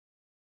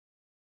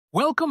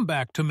Welcome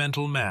back to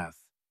Mental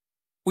Math.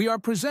 We are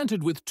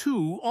presented with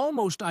two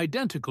almost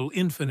identical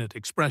infinite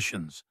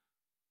expressions.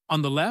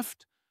 On the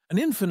left, an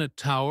infinite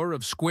tower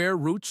of square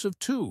roots of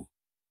 2.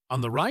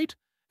 On the right,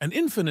 an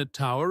infinite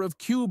tower of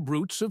cube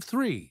roots of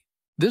 3.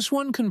 This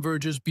one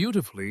converges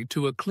beautifully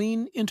to a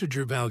clean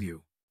integer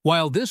value,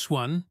 while this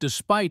one,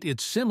 despite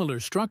its similar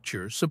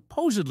structure,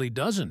 supposedly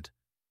doesn't.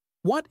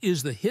 What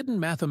is the hidden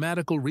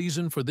mathematical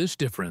reason for this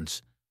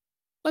difference?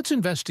 Let's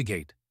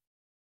investigate.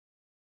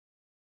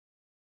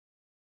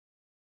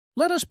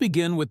 Let us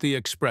begin with the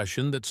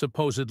expression that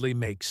supposedly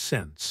makes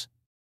sense.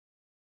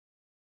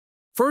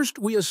 First,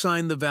 we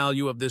assign the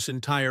value of this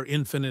entire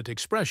infinite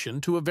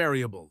expression to a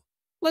variable.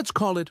 Let's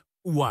call it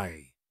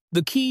y.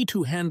 The key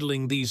to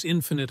handling these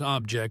infinite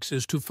objects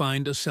is to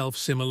find a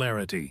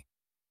self-similarity.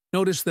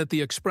 Notice that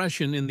the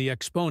expression in the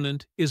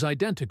exponent is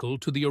identical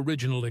to the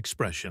original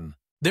expression.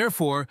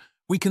 Therefore,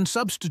 we can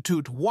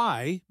substitute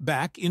y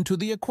back into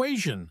the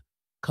equation,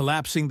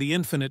 collapsing the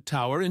infinite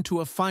tower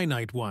into a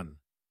finite one.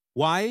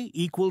 Y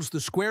equals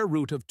the square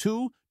root of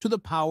 2 to the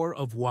power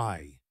of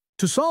y.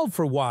 To solve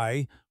for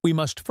y, we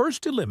must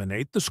first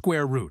eliminate the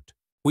square root.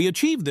 We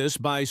achieve this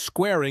by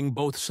squaring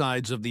both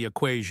sides of the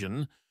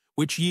equation,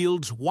 which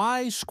yields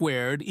y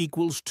squared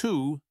equals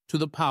 2 to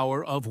the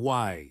power of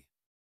y.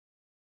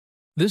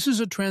 This is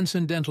a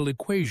transcendental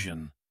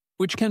equation,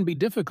 which can be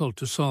difficult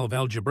to solve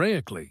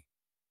algebraically.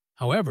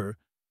 However,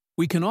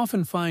 we can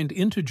often find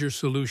integer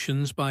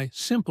solutions by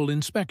simple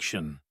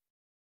inspection.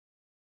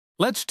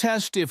 Let's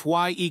test if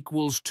y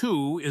equals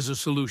 2 is a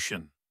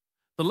solution.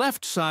 The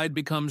left side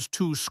becomes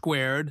 2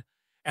 squared,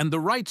 and the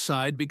right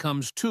side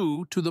becomes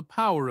 2 to the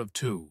power of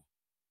 2.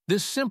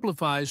 This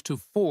simplifies to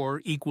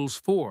 4 equals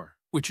 4,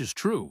 which is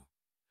true.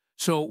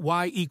 So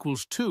y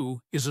equals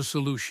 2 is a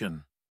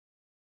solution.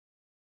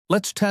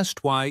 Let's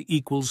test y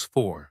equals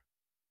 4.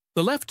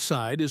 The left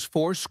side is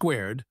 4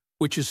 squared,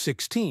 which is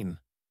 16.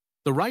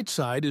 The right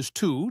side is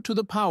 2 to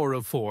the power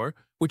of 4,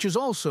 which is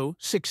also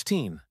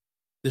 16.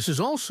 This is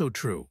also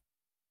true.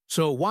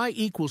 So y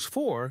equals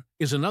 4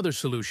 is another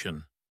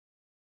solution.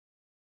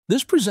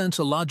 This presents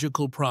a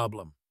logical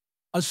problem.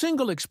 A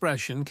single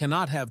expression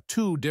cannot have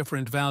two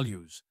different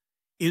values.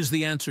 Is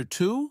the answer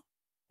 2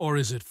 or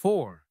is it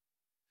 4?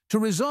 To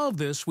resolve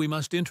this, we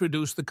must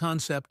introduce the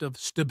concept of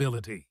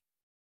stability.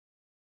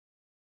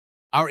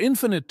 Our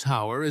infinite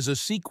tower is a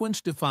sequence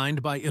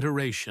defined by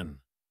iteration.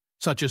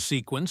 Such a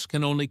sequence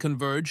can only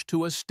converge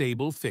to a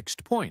stable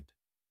fixed point.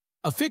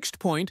 A fixed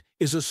point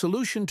is a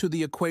solution to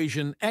the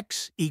equation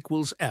x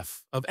equals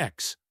f of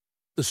x.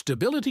 The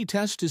stability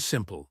test is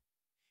simple.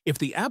 If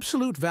the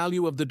absolute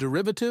value of the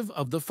derivative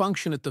of the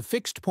function at the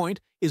fixed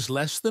point is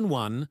less than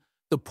 1,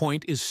 the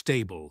point is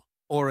stable,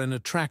 or an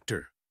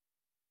attractor.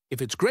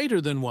 If it's greater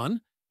than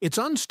 1, it's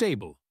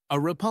unstable, a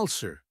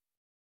repulsor.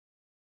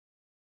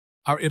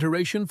 Our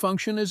iteration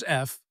function is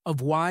f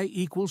of y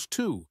equals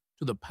 2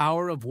 to the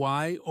power of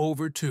y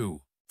over 2.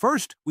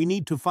 First, we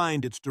need to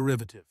find its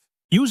derivative.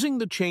 Using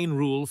the chain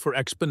rule for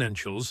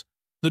exponentials,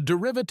 the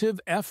derivative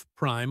f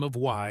prime of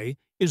y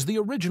is the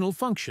original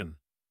function,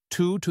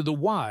 2 to the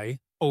y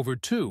over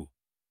 2,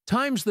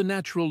 times the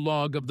natural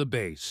log of the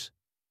base,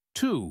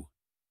 2,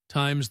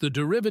 times the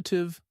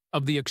derivative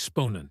of the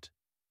exponent,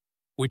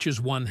 which is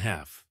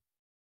 1/2.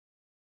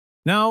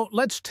 Now,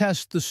 let's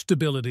test the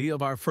stability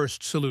of our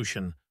first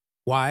solution,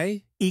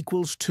 y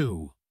equals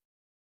 2.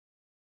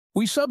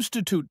 We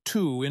substitute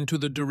 2 into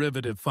the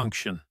derivative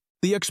function.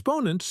 The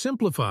exponent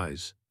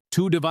simplifies.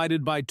 2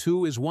 divided by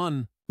 2 is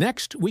 1.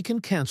 Next, we can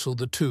cancel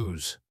the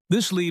 2's.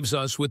 This leaves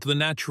us with the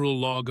natural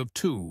log of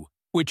 2,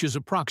 which is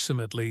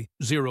approximately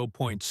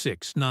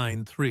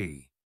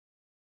 0.693.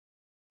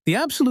 The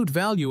absolute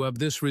value of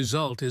this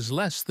result is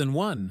less than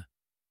 1.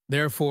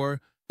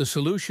 Therefore, the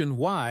solution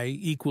y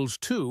equals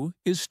 2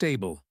 is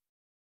stable.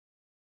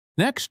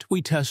 Next,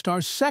 we test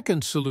our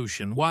second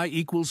solution, y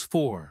equals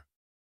 4.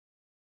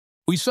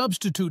 We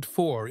substitute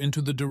 4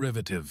 into the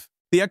derivative.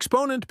 The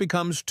exponent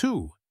becomes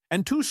 2.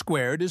 And 2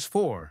 squared is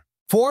 4.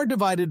 4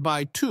 divided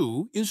by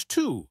 2 is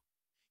 2.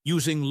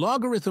 Using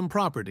logarithm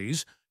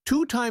properties,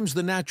 2 times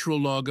the natural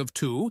log of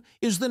 2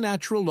 is the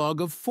natural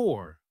log of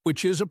 4,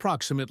 which is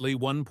approximately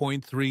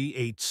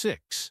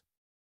 1.386.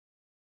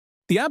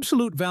 The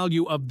absolute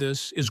value of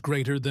this is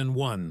greater than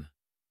 1.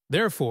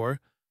 Therefore,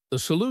 the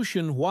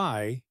solution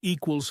y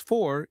equals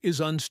 4 is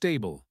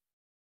unstable.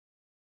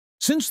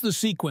 Since the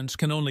sequence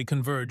can only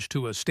converge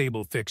to a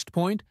stable fixed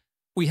point,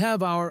 we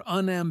have our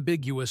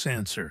unambiguous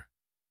answer.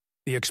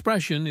 The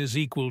expression is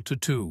equal to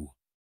 2.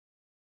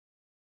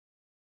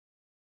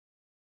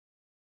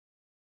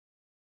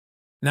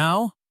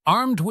 Now,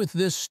 armed with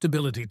this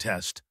stability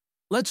test,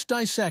 let's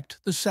dissect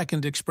the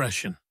second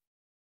expression.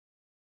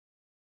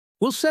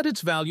 We'll set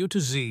its value to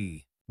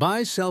z.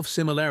 By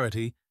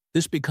self-similarity,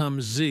 this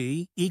becomes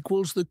z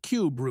equals the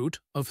cube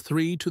root of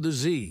 3 to the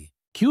z.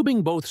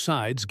 Cubing both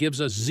sides gives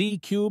us z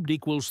cubed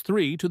equals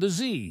 3 to the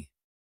z.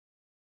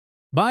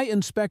 By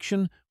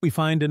inspection, we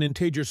find an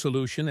integer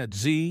solution at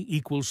z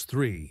equals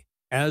 3,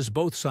 as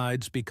both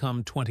sides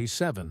become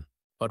 27.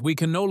 But we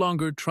can no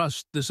longer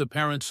trust this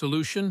apparent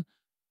solution.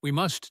 we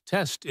must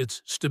test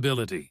its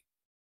stability.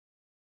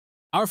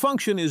 Our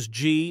function is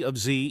g of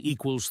z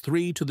equals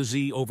 3 to the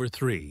z over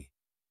 3.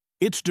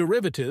 Its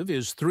derivative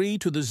is 3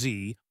 to the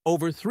z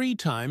over 3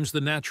 times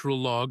the natural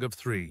log of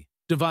 3,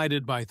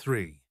 divided by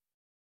 3.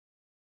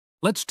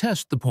 Let's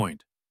test the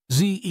point,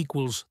 z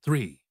equals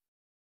 3.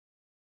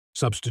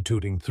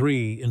 Substituting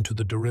 3 into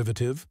the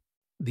derivative,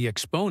 the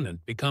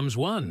exponent becomes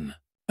 1.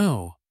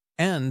 Oh,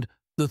 and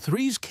the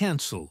 3's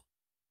cancel,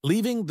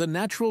 leaving the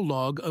natural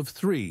log of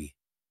 3,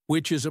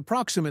 which is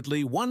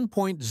approximately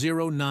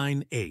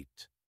 1.098.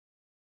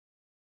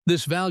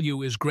 This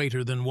value is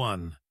greater than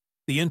 1.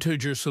 The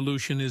integer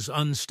solution is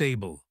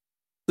unstable.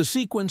 The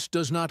sequence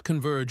does not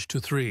converge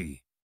to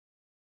 3.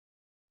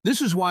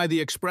 This is why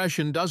the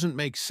expression doesn't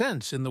make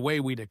sense in the way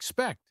we'd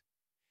expect.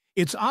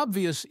 Its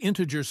obvious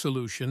integer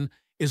solution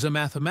is a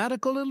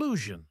mathematical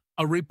illusion,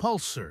 a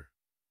repulsor.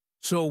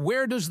 So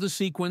where does the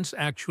sequence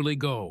actually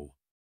go?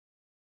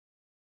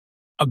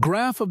 A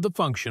graph of the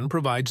function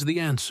provides the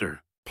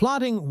answer.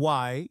 Plotting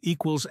y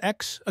equals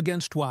x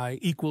against y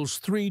equals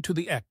 3 to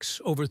the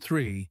x over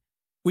 3,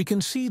 we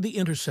can see the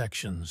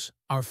intersections,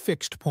 our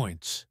fixed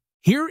points.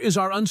 Here is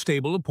our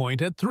unstable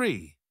point at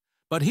 3,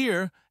 but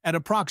here, at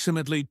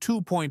approximately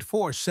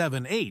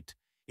 2.478,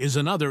 is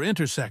another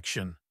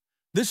intersection.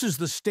 This is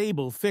the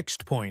stable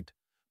fixed point,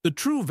 the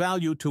true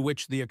value to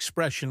which the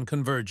expression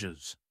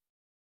converges.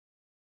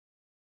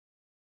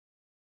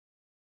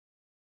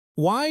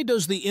 Why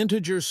does the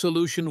integer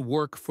solution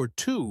work for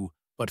 2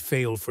 but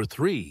fail for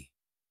 3?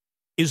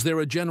 Is there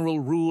a general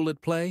rule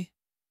at play?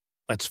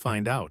 Let's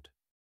find out.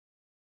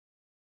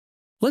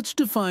 Let's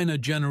define a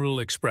general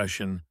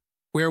expression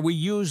where we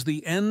use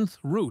the nth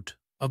root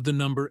of the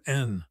number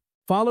n.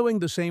 Following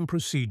the same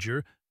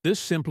procedure, this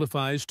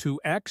simplifies to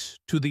x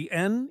to the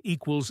n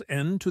equals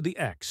n to the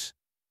x.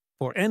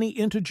 For any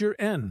integer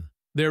n,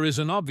 there is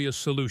an obvious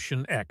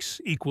solution x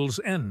equals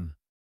n.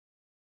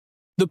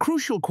 The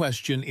crucial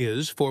question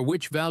is, for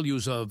which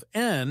values of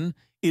n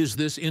is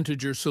this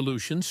integer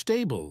solution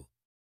stable?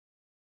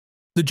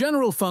 The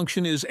general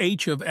function is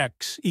h of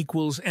x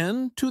equals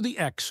n to the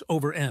x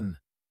over n.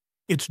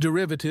 Its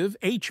derivative,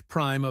 h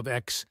prime of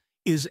x,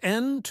 is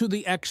n to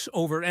the x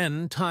over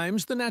n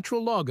times the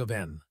natural log of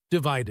n,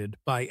 divided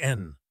by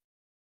n.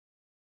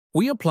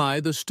 We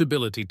apply the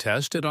stability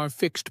test at our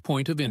fixed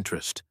point of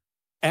interest,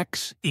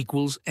 x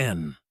equals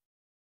n.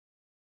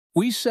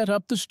 We set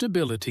up the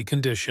stability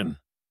condition.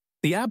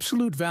 The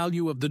absolute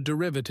value of the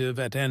derivative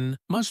at n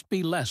must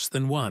be less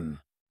than 1.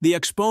 The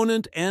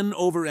exponent n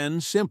over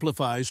n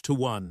simplifies to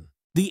 1.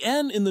 The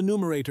n in the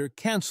numerator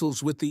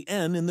cancels with the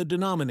n in the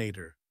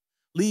denominator,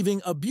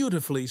 leaving a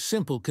beautifully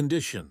simple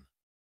condition.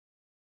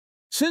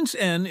 Since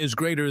n is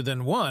greater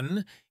than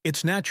 1,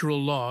 its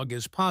natural log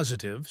is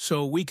positive,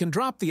 so we can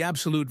drop the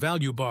absolute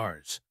value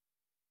bars.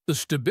 The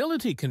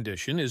stability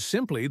condition is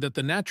simply that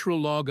the natural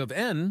log of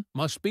n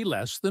must be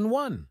less than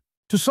 1.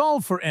 To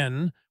solve for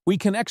n, we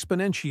can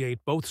exponentiate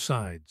both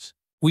sides.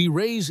 We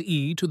raise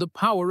e to the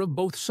power of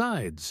both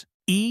sides.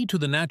 E to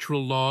the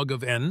natural log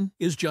of n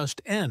is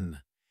just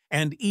n,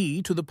 and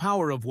e to the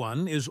power of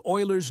 1 is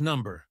Euler's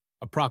number,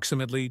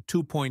 approximately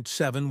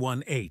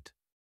 2.718.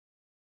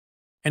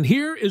 And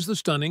here is the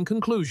stunning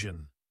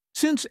conclusion.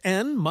 Since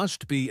n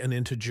must be an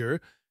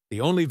integer,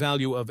 the only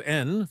value of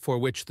n for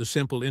which the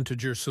simple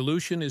integer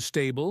solution is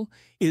stable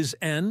is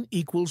n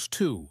equals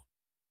 2.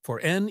 For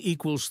n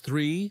equals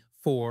 3,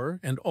 4,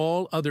 and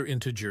all other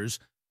integers,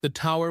 the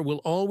tower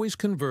will always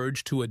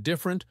converge to a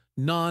different,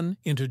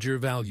 non-integer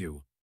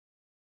value.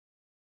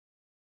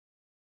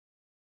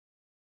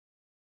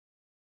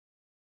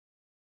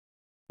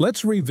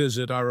 Let's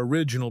revisit our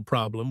original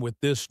problem with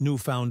this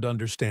newfound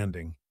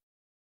understanding.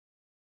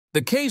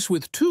 The case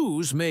with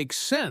 2's makes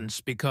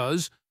sense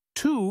because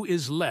 2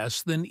 is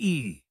less than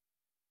e.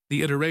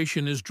 The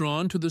iteration is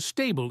drawn to the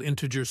stable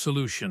integer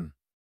solution.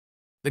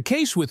 The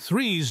case with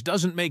 3's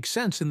doesn't make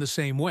sense in the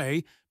same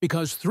way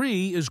because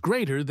 3 is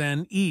greater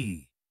than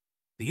e.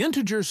 The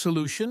integer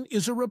solution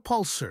is a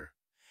repulsor,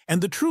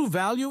 and the true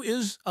value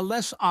is a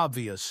less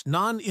obvious,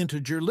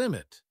 non-integer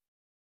limit.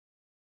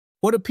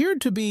 What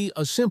appeared to be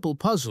a simple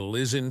puzzle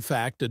is in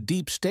fact a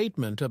deep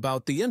statement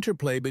about the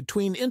interplay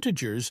between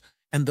integers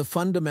and the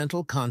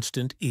fundamental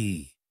constant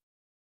e.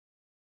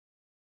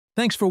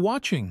 Thanks for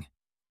watching.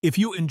 If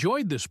you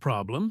enjoyed this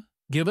problem,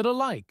 give it a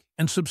like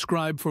and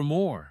subscribe for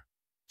more.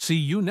 See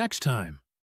you next time.